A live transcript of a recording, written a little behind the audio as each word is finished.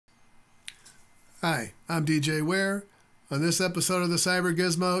Hi, I'm DJ Ware. On this episode of the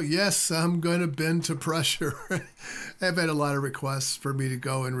CyberGizmo, yes, I'm going to bend to pressure. I've had a lot of requests for me to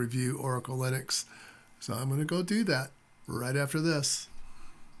go and review Oracle Linux, so I'm going to go do that right after this.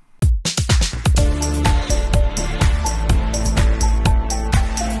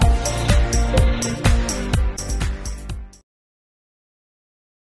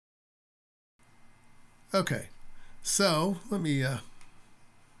 Okay, so let me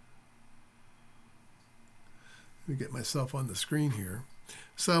get myself on the screen here.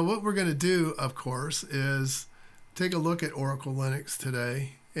 So what we're going to do, of course, is take a look at Oracle Linux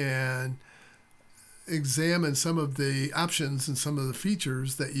today and examine some of the options and some of the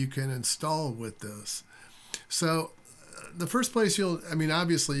features that you can install with this. So the first place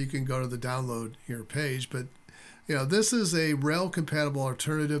obviously you can go to the download here page, but this is a RHEL compatible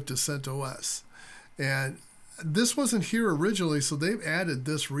alternative to CentOS. And this wasn't here originally, so they've added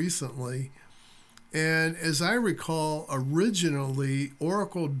this recently. And as I recall, originally,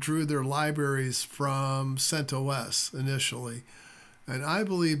 Oracle drew their libraries from CentOS initially. And I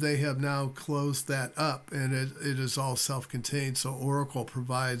believe they have now closed that up, and it is all self-contained. So Oracle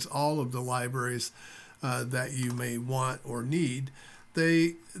provides all of the libraries that you may want or need.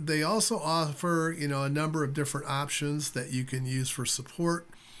 They also offer a number of different options that you can use for support.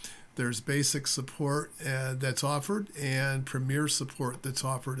 There's basic support that's offered and premier support that's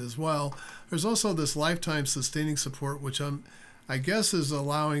offered as well. There's also this lifetime sustaining support, which I guess is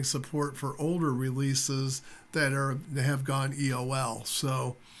allowing support for older releases that have gone EOL.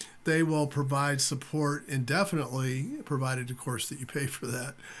 So they will provide support indefinitely, provided, of course, that you pay for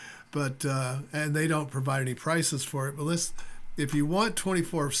that. But and they don't provide any prices for it. But if you want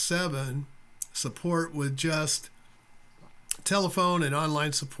 24/7 support with just telephone and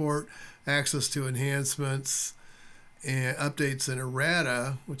online support, access to enhancements and updates and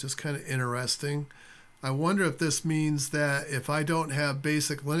errata, which is kind of interesting. I wonder if this means that if I don't have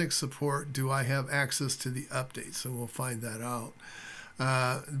basic Linux support, do I have access to the updates? So we'll find that out.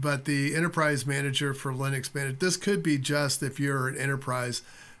 But the Enterprise Manager for Linux Manager, this could be just if you're an enterprise.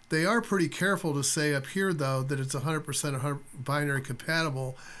 They are pretty careful to say up here, though, that it's 100% binary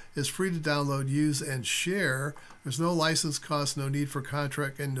compatible, is free to download, use, and share. There's no license cost, no need for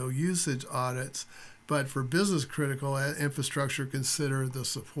contract, and no usage audits. But for business critical infrastructure, consider the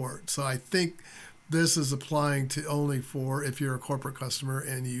support. So I think this is applying to only for if you're a corporate customer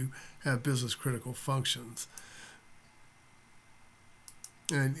and you have business critical functions.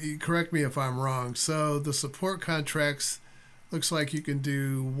 And correct me if I'm wrong. So the support contracts looks like you can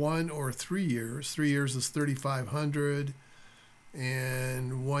do 1 or 3 years. 3 years is $3,500.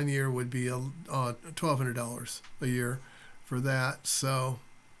 And 1 year would be $1,200 a year for that. So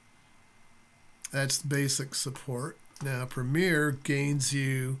that's basic support. Now Premier gains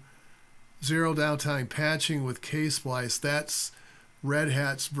you zero downtime patching with K-Splice. That's Red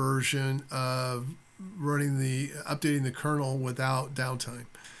Hat's version of updating the kernel without downtime.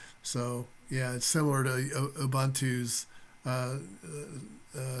 So yeah, it's similar to Ubuntu's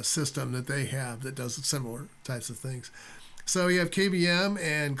system that they have that does similar types of things. So you have KVM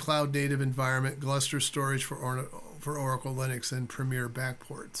and cloud native environment, cluster storage for Oracle Linux, and Premier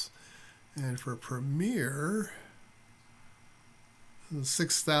backports. And for Premier,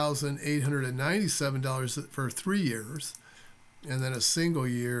 $6,897 for 3 years, and then a single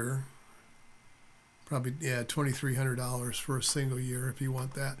year, probably $2,300 for a single year if you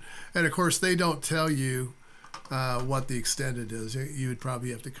want that. And of course, they don't tell you what the extended is. You would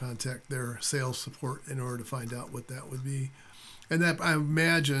probably have to contact their sales support in order to find out what that would be. And that, I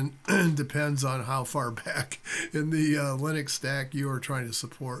imagine, depends on how far back in the Linux stack you are trying to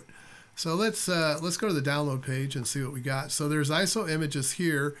support. So let's go to the download page and see what we got. So there's ISO images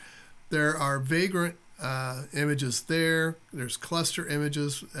here. There are Vagrant images there. There's cluster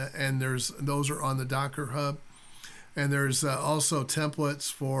images, and those are on the Docker Hub. And there's also templates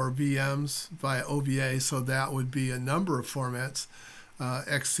for VMs via OVA, so that would be a number of formats,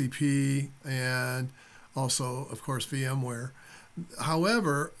 XCP, and also, of course, VMware.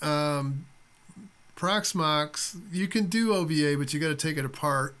 However, Proxmox, you can do OVA, but you got to take it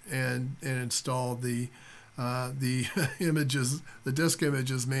apart and install the images, the disk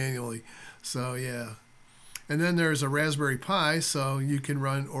images manually. So yeah, and then there's a Raspberry Pi, so you can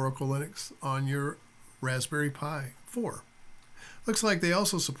run Oracle Linux on your Raspberry Pi 4. Looks like they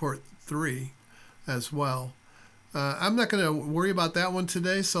also support 3 as well. I'm not going to worry about that one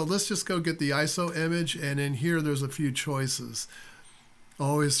today, so let's just go get the ISO image, and in here there's a few choices.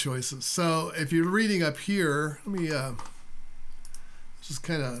 Always choices. So if you're reading up here, let me just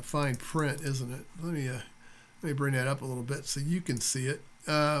kind of fine print, isn't it? Let me bring that up a little bit so you can see it.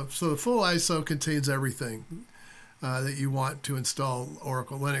 so the full ISO contains everything that you want to install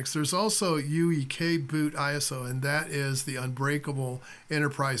Oracle Linux. There's also UEK boot ISO, and that is the Unbreakable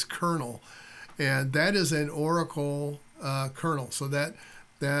Enterprise Kernel, and that is an Oracle kernel. So that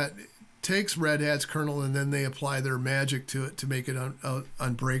takes Red Hat's kernel, and then they apply their magic to it to make it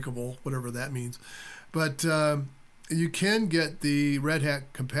unbreakable, whatever that means. But you can get the Red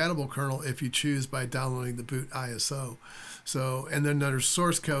Hat compatible kernel if you choose by downloading the boot ISO. So, and then there's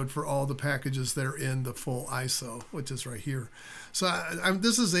source code for all the packages that are in the full ISO, which is right here. So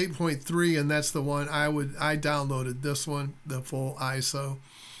this is 8.3, and that's the one I downloaded this one, the full ISO.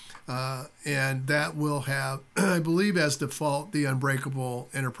 And that will have, I believe as default, the Unbreakable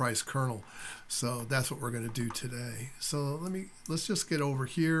Enterprise Kernel. So that's what we're going to do today. So let's just get over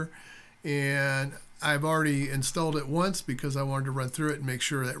here, and I've already installed it once because I wanted to run through it and make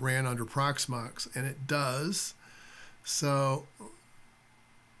sure that it ran under Proxmox, and it does. So,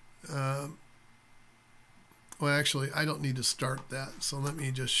 well, actually, I don't need to start that. So let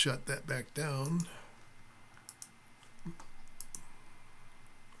me just shut that back down.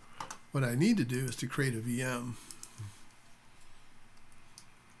 What I need to do is to create a VM.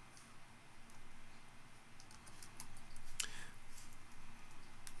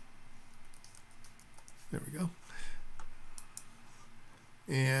 There we go.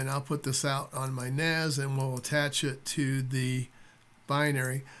 And I'll put this out on my NAS, and we'll attach it to the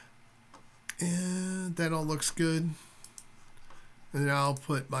binary. And that all looks good. And then I'll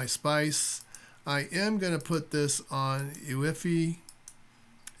put my spice. I am going to put this on UEFI,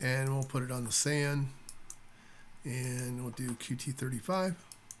 and we'll put it on the SAN, and we'll do QT35.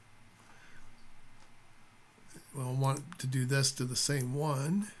 We'll want to do this to the same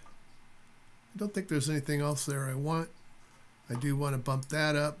one. I don't think there's anything else there I want. I do want to bump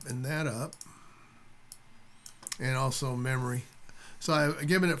that up, and also memory. So I've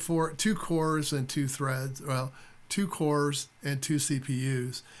given it 2 cores and 2 threads. Well, 2 cores and 2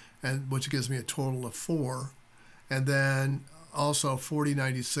 CPUs, and which gives me a total of 4. And then also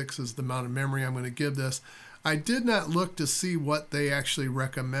 4096 is the amount of memory I'm going to give this. I did not look to see what they actually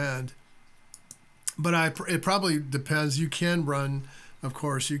recommend, but it probably depends. You can run, of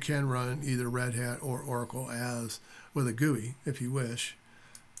course, you can run either Red Hat or Oracle with a GUI if you wish.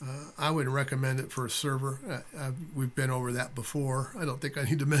 I would recommend it for a server. We've been over that before. I don't think I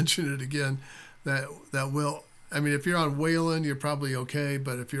need to mention it again. That will, I mean, if you're on Wayland, you're probably okay,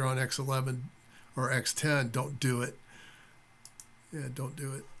 but if you're on X11 or X10, don't do it. Yeah, don't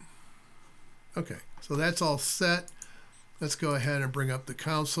do it. Okay, so that's all set. Let's go ahead and bring up the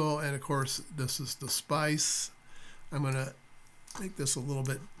console, and of course, this is the spice. I'm going to make this a little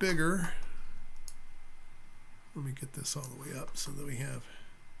bit bigger. Let me get this all the way up so that we have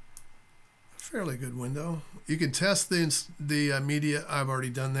a fairly good window. You can test the media. I've already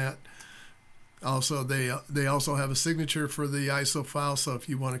done that. Also, they also have a signature for the ISO file, so if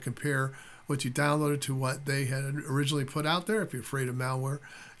you want to compare what you downloaded to what they had originally put out there, if you're afraid of malware,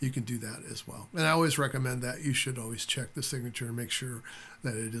 you can do that as well. And I always recommend that. You should always check the signature and make sure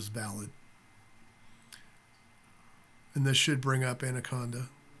that it is valid. And this should bring up Anaconda.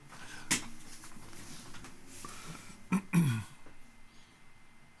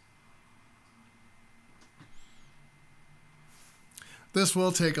 This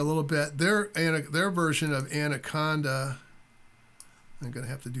will take a little bit. Their version of Anaconda, I'm going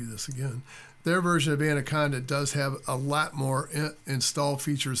to have to do this again. Their version of Anaconda does have a lot more install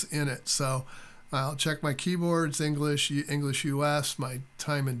features in it. So I'll check my keyboards, English US. My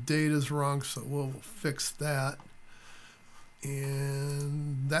time and date is wrong, so we'll fix that.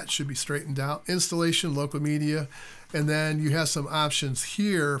 And that should be straightened out. Installation, local media, and then you have some options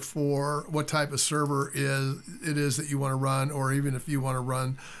here for what type of server it is that you want to run, or even if you want to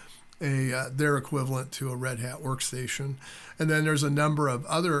run their equivalent to a Red Hat workstation. And then there's a number of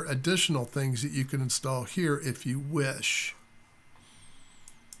other additional things that you can install here if you wish.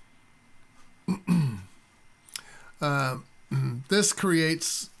 This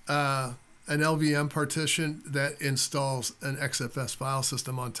creates an LVM partition that installs an XFS file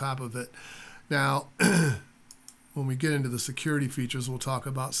system on top of it. Now, when we get into the security features, we'll talk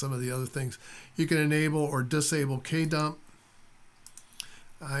about some of the other things. You can enable or disable KDump.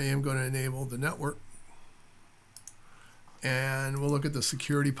 I am going to enable the network. And we'll look at the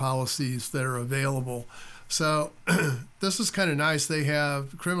security policies that are available. So this is kind of nice. They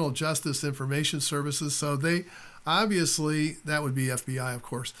have criminal justice information services. So they obviously, that would be FBI, of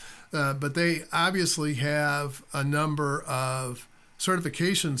course, but they obviously have a number of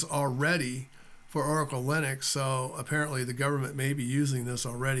certifications already for Oracle Linux. So apparently the government may be using this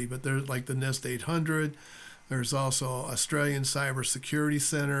already, but there's like the NIST 800, There's also Australian Cyber Security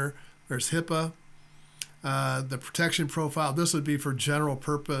Center. There's HIPAA. The protection profile, this would be for general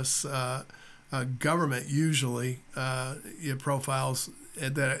purpose government usually, profiles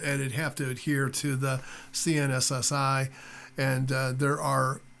that it'd have to adhere to the CNSSI, and there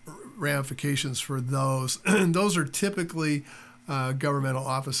are ramifications for those. Those are typically governmental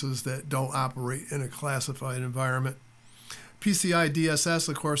offices that don't operate in a classified environment. PCI DSS,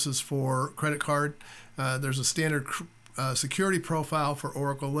 of course, is for credit card. There's a standard security profile for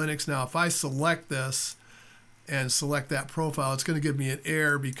Oracle Linux. Now, if I select this and select that profile, it's going to give me an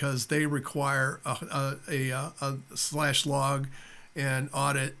error because they require a /log and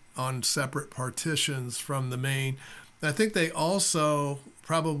audit on separate partitions from the main. I think they also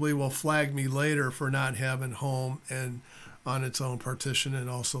probably will flag me later for not having home and on its own partition and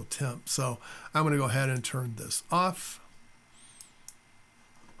also temp. So I'm going to go ahead and turn this off.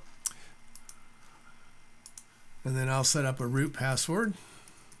 And then I'll set up a root password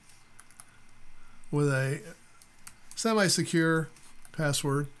with a semi-secure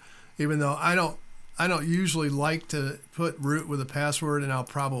password, even though I don't usually like to put root with a password, and I'll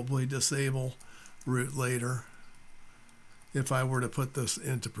probably disable root later. If I were to put this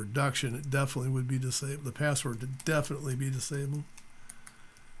into production, it definitely would be disabled. The password would definitely be disabled.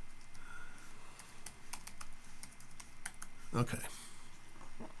 Okay.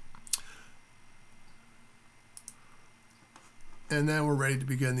 And then we're ready to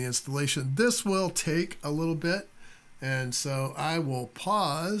begin the installation. This will take a little bit, and so I will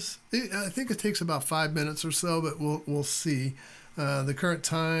pause. I think it takes about 5 minutes or so, but we'll see. The current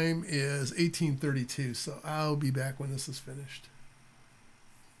time is 18:32, so I'll be back when this is finished.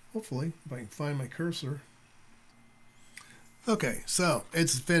 Hopefully, if I can find my cursor. Okay, so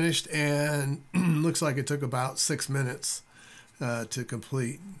it's finished, and looks like it took about 6 minutes to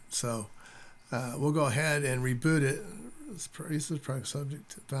complete. So we'll go ahead and reboot it. This is probably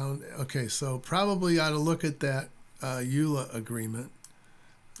subject to found. Okay, so probably ought to look at that EULA agreement.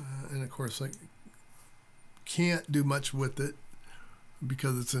 And of course, I can't do much with it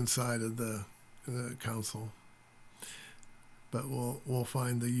because it's inside of the console. But we'll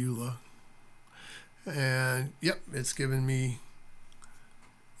find the EULA. And yep, it's given me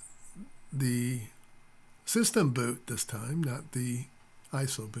the system boot this time, not the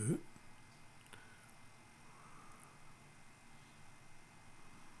ISO boot.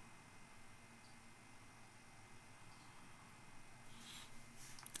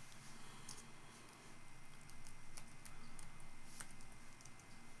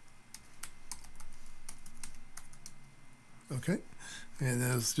 Okay, and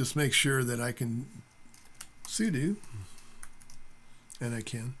let's just make sure that I can sudo, and I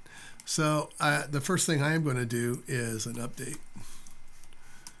can. So the first thing I am going to do is an update,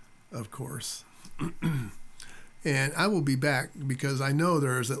 of course. And I will be back because I know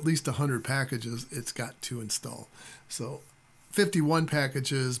there's at least 100 packages it's got to install. So 51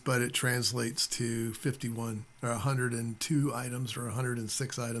 packages, but it translates to 51 or 102 items or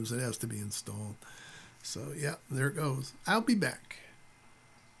 106 items that has to be installed. So yeah, there it goes. I'll be back.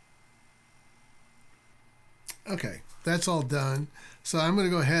 Okay, that's all done. So I'm going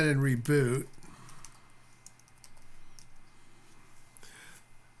to go ahead and reboot.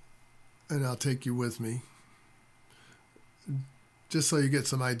 And I'll take you with me. Just so you get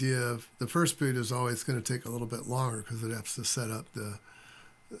some idea of, the first boot is always going to take a little bit longer because it has to set up the,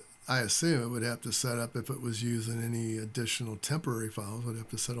 I assume it would have to set up, if it was using any additional temporary files, it would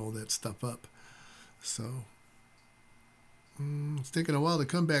have to set all that stuff up. So it's taking a while to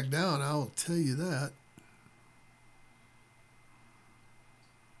come back down, I'll tell you that.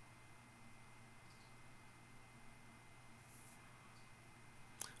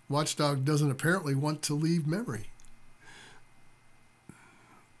 Watchdog doesn't apparently want to leave memory.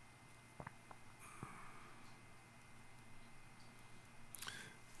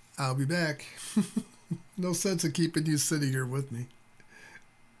 I'll be back. No sense of keeping you sitting here with me.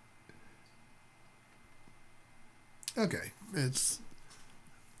 Okay,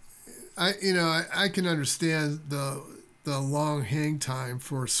 I can understand the long hang time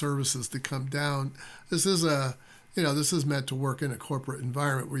for services to come down. This is this is meant to work in a corporate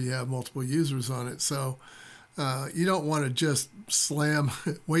environment where you have multiple users on it. So you don't want to just slam,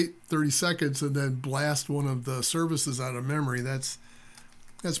 wait 30 seconds and then blast one of the services out of memory. That's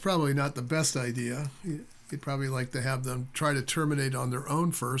probably not the best idea. You'd probably like to have them try to terminate on their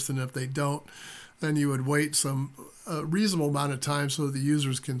own first, and if they don't, then you would wait some reasonable amount of time so that the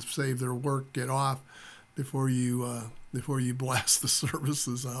users can save their work, get off before you blast the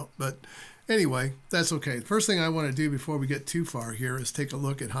services out. But Anyway, that's okay. The first thing I want to do before we get too far here is take a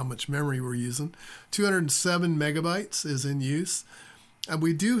look at how much memory we're using. 207 megabytes is in use. And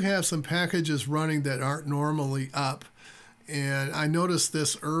we do have some packages running that aren't normally up. And I noticed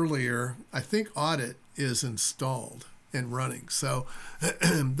this earlier. I think audit is installed and running. So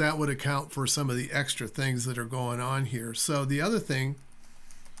that would account for some of the extra things that are going on here. So the other thing,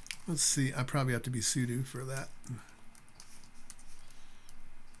 let's see, I probably have to be sudo for that.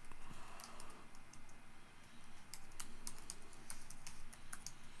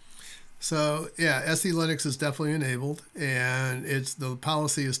 So yeah, SE Linux is definitely enabled, and the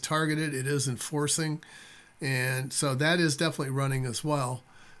policy is targeted. It is enforcing, and so that is definitely running as well.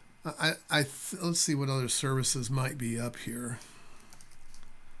 Let's see what other services might be up here.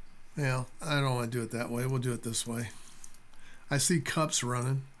 Well, I don't want to do it that way. We'll do it this way. I see cups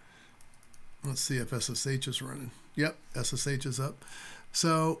running. Let's see if SSH is running. Yep, SSH is up.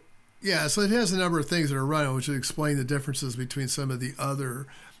 So yeah, so it has a number of things that are running, which would explain the differences between some of the other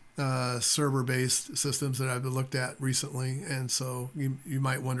server-based systems that I've looked at recently. And so you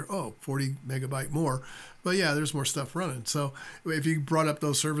might wonder, oh, 40 megabyte more. But yeah, there's more stuff running. So if you brought up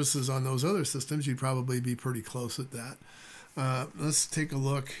those services on those other systems, you'd probably be pretty close at that. Let's take a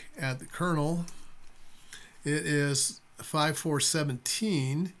look at the kernel. It is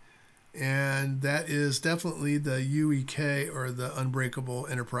 5.4.17, and that is definitely the UEK, or the Unbreakable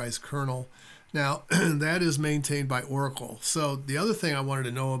Enterprise Kernel. Now, that is maintained by Oracle. So the other thing I wanted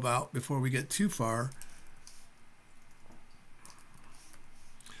to know about before we get too far,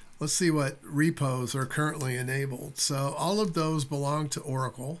 let's see what repos are currently enabled. So all of those belong to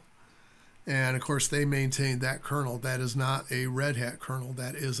Oracle. And of course, they maintain that kernel. That is not a Red Hat kernel.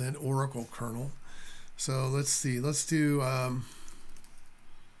 That is an Oracle kernel. So let's see. Let's see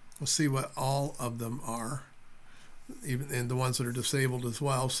what all of them are, and the ones that are disabled as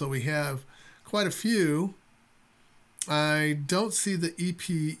well. So we have quite a few. I don't see the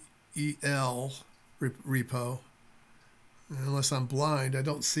EPEL repo. Unless I'm blind, I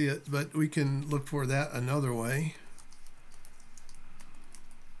don't see it, but we can look for that another way.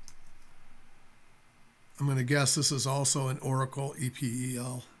 I'm going to guess this is also an Oracle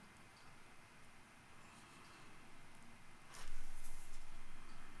EPEL.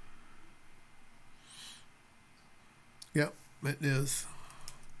 Yep, it is.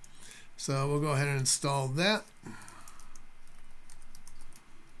 So we'll go ahead and install that.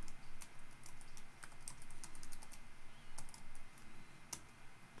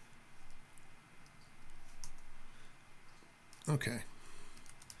 Okay.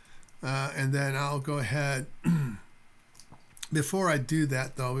 And then I'll go ahead, before I do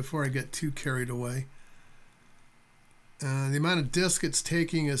that though, before I get too carried away, the amount of disk it's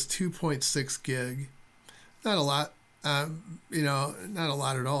taking is 2.6 gig. Not a lot. You know, not a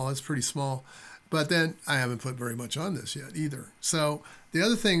lot at all. It's pretty small. But then I haven't put very much on this yet either. So the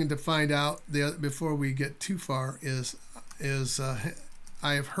other thing to find out before we get too far is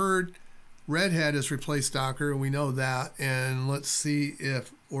I have heard Red Hat has replaced Docker, and we know that. And let's see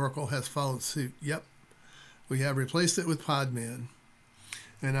if Oracle has followed suit. Yep, we have replaced it with Podman.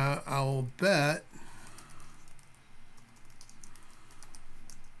 And I'll bet,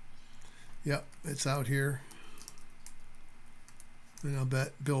 yep, it's out here. And I'll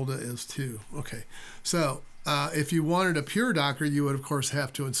bet Builda is too. Okay, so if you wanted a pure Docker, you would of course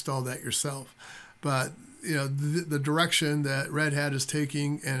have to install that yourself. But you know, the direction that Red Hat is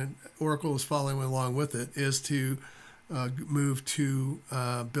taking, and Oracle is following along with it, is to move to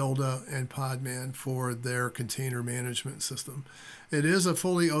Builda and Podman for their container management system. It is a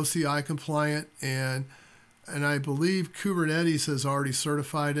fully OCI compliant, and I believe Kubernetes has already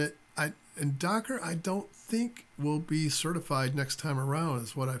certified it. And Docker, I don't think will be certified next time around,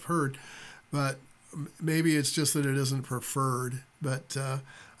 is what I've heard. But maybe it's just that it isn't preferred. But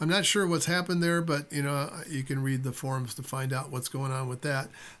I'm not sure what's happened there, but you know, you can read the forums to find out what's going on with that.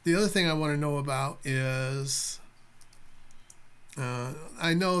 The other thing I want to know about is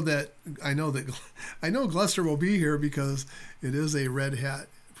I know Gluster will be here because it is a Red Hat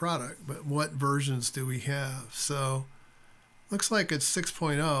product, but what versions do we have? So looks like it's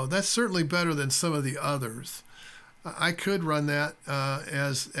 6.0. That's certainly better than some of the others. I could run that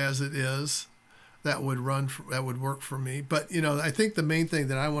as it is. That would work for me. But you know, I think the main thing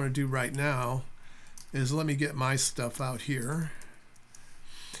that I want to do right now is, let me get my stuff out here.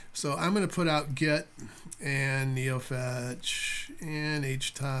 So I'm going to put out Git and NeoFetch and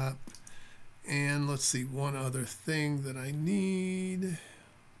HTOP, and let's see, one other thing that I need.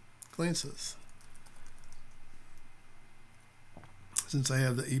 Glances. Since I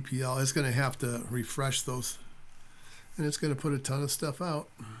have the EPL, it's going to have to refresh those, and it's going to put a ton of stuff out.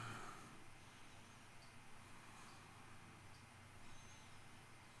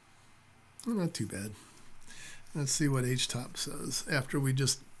 Not too bad. Let's see what HTOP says after we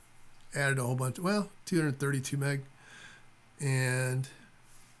just added a whole bunch. Well, 232 meg. And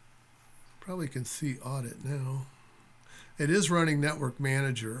probably can see audit now. It is running Network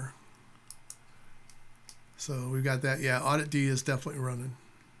Manager. So we've got that. Yeah, Audit D is definitely running.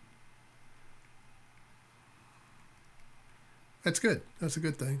 That's good. That's a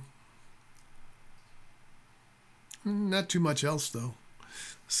good thing. Not too much else though.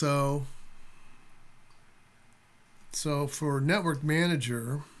 So for Network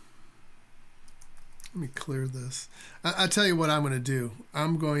Manager, let me clear this. I'll tell you what I'm going to do.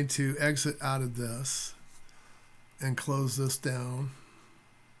 I'm going to exit out of this and close this down.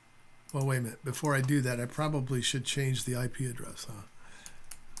 Well, wait a minute. Before I do that, I probably should change the IP address, huh?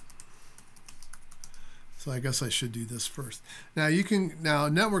 So I guess I should do this first. Now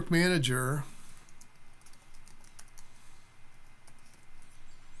Network Manager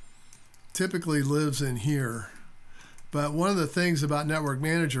typically lives in here. But one of the things about Network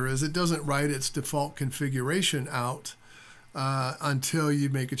Manager is it doesn't write its default configuration out until you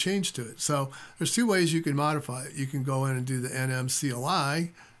make a change to it. So there's two ways you can modify it. You can go in and do the NMCLI,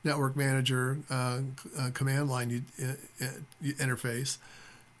 Network Manager command line interface,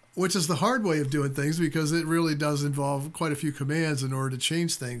 which is the hard way of doing things because it really does involve quite a few commands in order to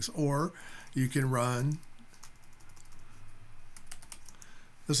change things. Or you can run,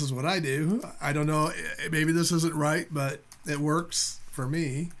 this is what I do. I don't know, maybe this isn't right, but it works for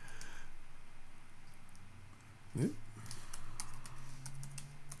me.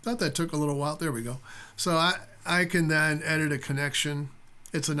 Thought that took a little while. There we go. So I can then edit a connection.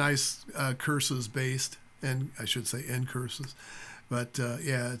 It's a nice curses based, and I should say end curses. But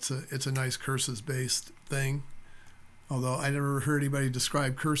yeah, it's a nice curses based thing. Although I never heard anybody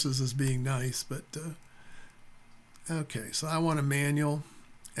describe curses as being nice. But okay, so I want a manual,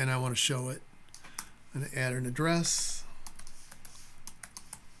 and I want to show it. I'm going to add an address,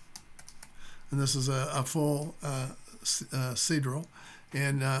 and this is a full CDRL,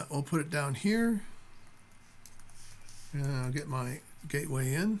 and we'll put it down here, and I'll get my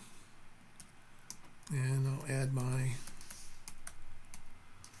gateway in, and I'll add my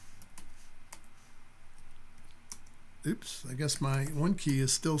oops, I guess my one key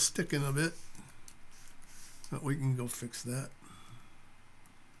is still sticking a bit, but we can go fix that.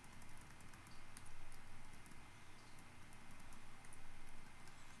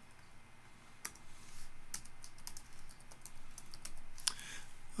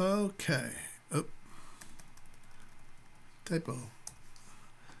 Okay. Oh. Typo.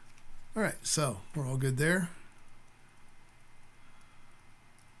 All right, so we're all good there.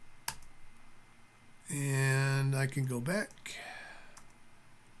 And I can go back.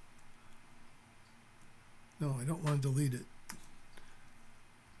 No, I don't want to delete it.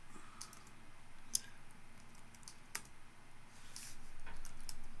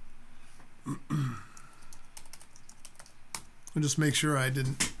 I'll just make sure I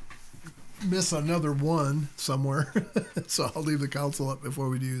didn't miss another one somewhere. So I'll leave the console up before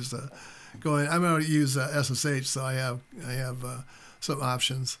we use going. I'm going to use SSH, so I have some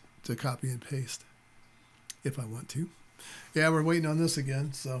options to copy and paste if I want to. Yeah, we're waiting on this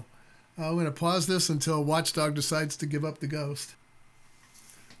again, so I'm going to pause this until Watchdog decides to give up the ghost.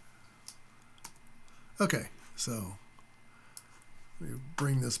 Okay, so let me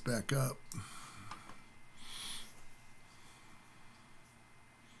bring this back up.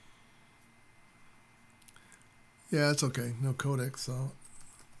 Yeah, it's okay. No codec, so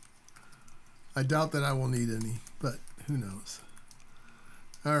I doubt that I will need any, but who knows.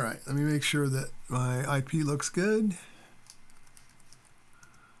 All right, let me make sure that my IP looks good.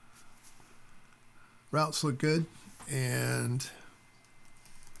 Routes look good, and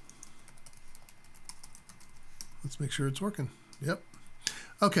let's make sure it's working. Yep.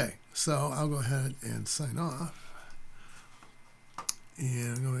 Okay, so I'll go ahead and sign off.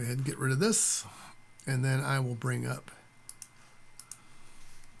 And I'm going to go ahead and get rid of this. And then I will bring up,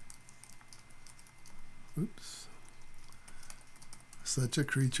 oops, such a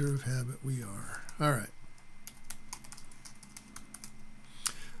creature of habit we are. All right.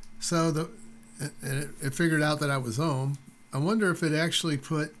 So it figured out that I was home. I wonder if it actually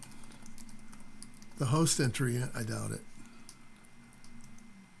put the host entry in. I doubt it.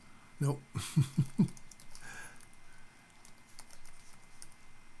 Nope.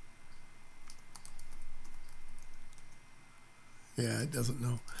 Yeah, it doesn't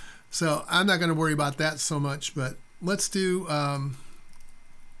know. So I'm not going to worry about that so much, but let's do,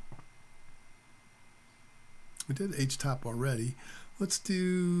 we did HTOP already. Let's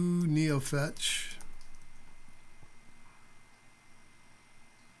do NeoFetch.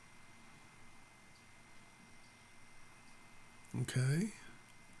 Okay.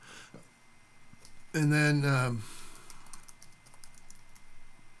 And then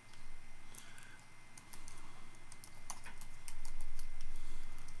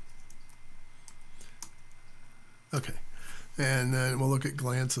okay. And then we'll look at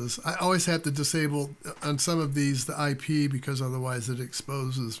glances. I always have to disable on some of these the IP because otherwise it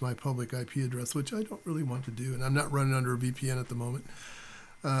exposes my public IP address, which I don't really want to do. And I'm not running under a VPN at the moment.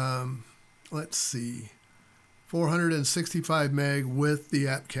 Let's see. 465 meg with the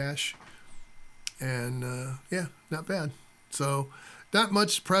app cache. And yeah, not bad. So not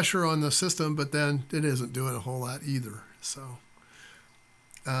much pressure on the system, but then it isn't doing a whole lot either. So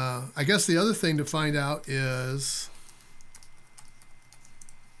I guess the other thing to find out is,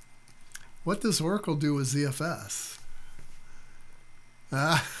 what does Oracle do with ZFS?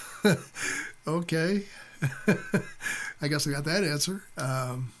 Okay. I guess we got that answer.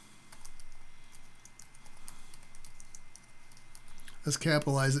 Let's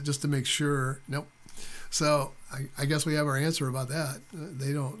capitalize it just to make sure. Nope. So I guess we have our answer about that.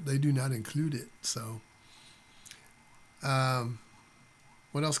 They do not include it. So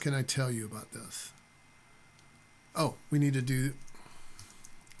what else can I tell you about this? Oh, we need to do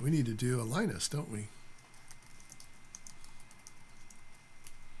a Linus, don't we?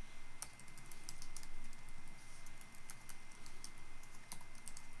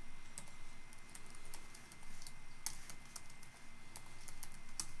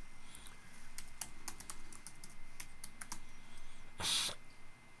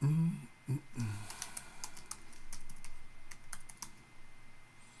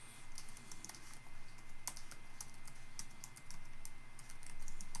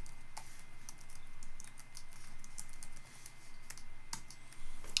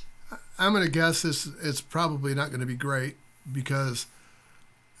 I'm going to guess it's probably not going to be great because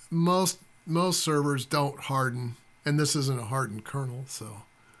most servers don't harden, and this isn't a hardened kernel, so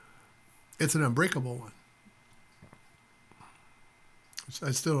it's an unbreakable one. I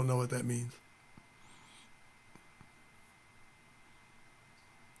still don't know what that means.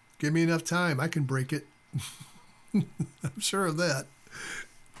 Give me enough time, I can break it. I'm sure of that.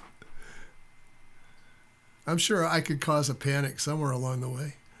 I'm sure I could cause a panic somewhere along the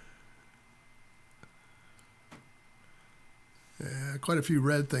way. Quite a few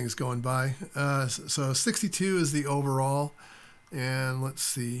red things going by. So 62 is the overall. And let's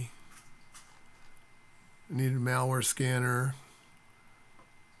see. I need a malware scanner.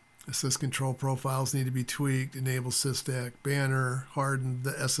 Sys control profiles need to be tweaked. Enable sysstack banner. Harden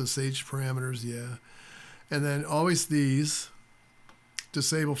the SSH parameters. Yeah. And then always these.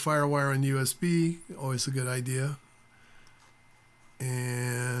 Disable FireWire and USB. Always a good idea.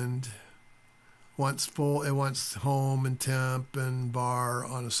 And it wants home and temp and bar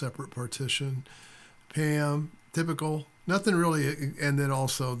on a separate partition. PAM, typical, nothing really, and then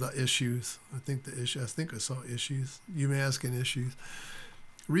also the issues. I think I saw issues. UMask and issues.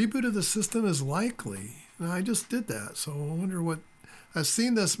 Reboot of the system is likely. Now, I just did that, so I wonder what. I've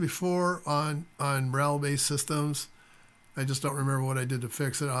seen this before on RHEL-based systems. I just don't remember what I did to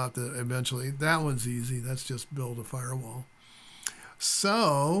fix it. I'll have to eventually. That one's easy. That's just build a firewall.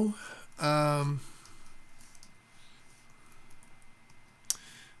 So.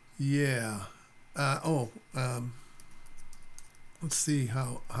 Yeah. Let's see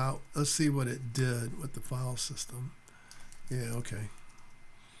let's see what it did with the file system. Yeah, okay.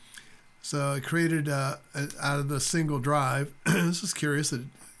 So it created out of the single drive. This is curious.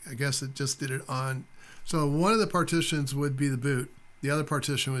 I guess it just did it on. So one of the partitions would be the boot. The other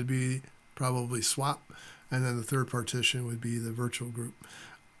partition would be probably swap. And then the third partition would be the virtual group.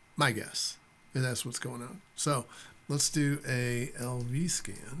 My guess. And that's what's going on. So let's do a LV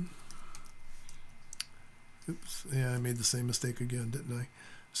scan. Oops, yeah, I made the same mistake again, didn't I?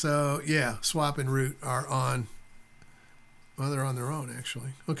 So yeah, swap and root are on. Well, they're on their own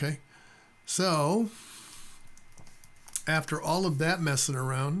actually. Okay, so after all of that messing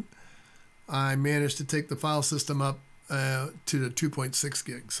around, I managed to take the file system up to the 2.6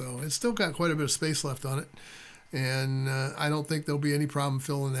 gig. So it's still got quite a bit of space left on it, and I don't think there'll be any problem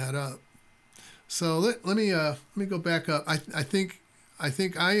filling that up. So let me go back up. I think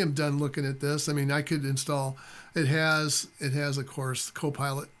I am done looking at this. I mean, I could install. It has of course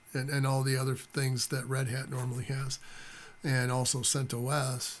Copilot and all the other things that Red Hat normally has, and also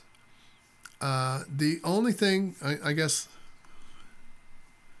CentOS. The only thing I guess.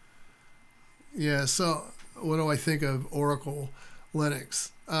 Yeah. So what do I think of Oracle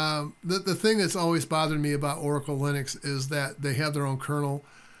Linux? The thing that's always bothered me about Oracle Linux is that they have their own kernel.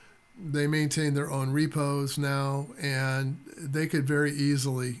 They maintain their own repos now, and they could very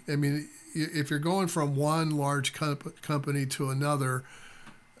easily, I mean, if you're going from one large company to another,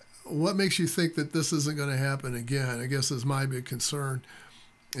 what makes you think that this isn't going to happen again? I guess is my big concern,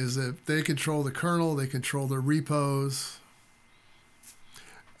 is that they control the kernel, they control their repos.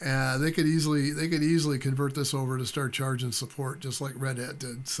 They could easily convert this over to start charging support, just like Red Hat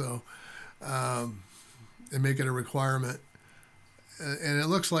did. So, and make it a requirement. And it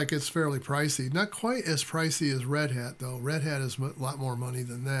looks like it's fairly pricey. Not quite as pricey as Red Hat, though. Red Hat is a lot more money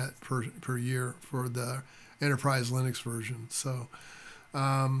than that per year for the Enterprise Linux version. So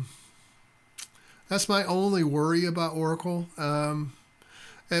that's my only worry about Oracle.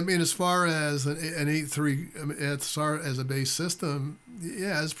 I mean, as far as an 8.3, as far as a base system,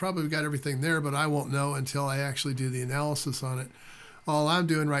 yeah, it's probably got everything there, but I won't know until I actually do the analysis on it. All I'm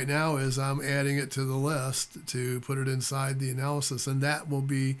doing right now is I'm adding it to the list to put it inside the analysis, and that will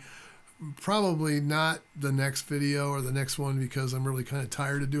be probably not the next video or the next one, because I'm really kind of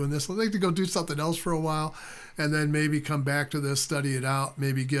tired of doing this. I'd like to go do something else for a while and then maybe come back to this, study it out,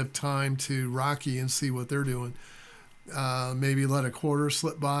 maybe give time to Rocky and see what they're doing. Maybe let a quarter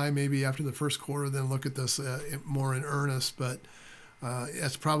slip by, maybe after the first quarter, then look at this more in earnest, but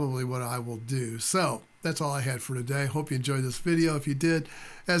that's probably what I will do. So that's all I had for today. Hope you enjoyed this video. If you did,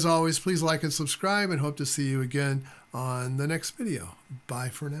 as always, please like and subscribe, and hope to see you again on the next video. Bye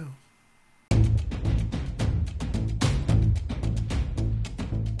for now.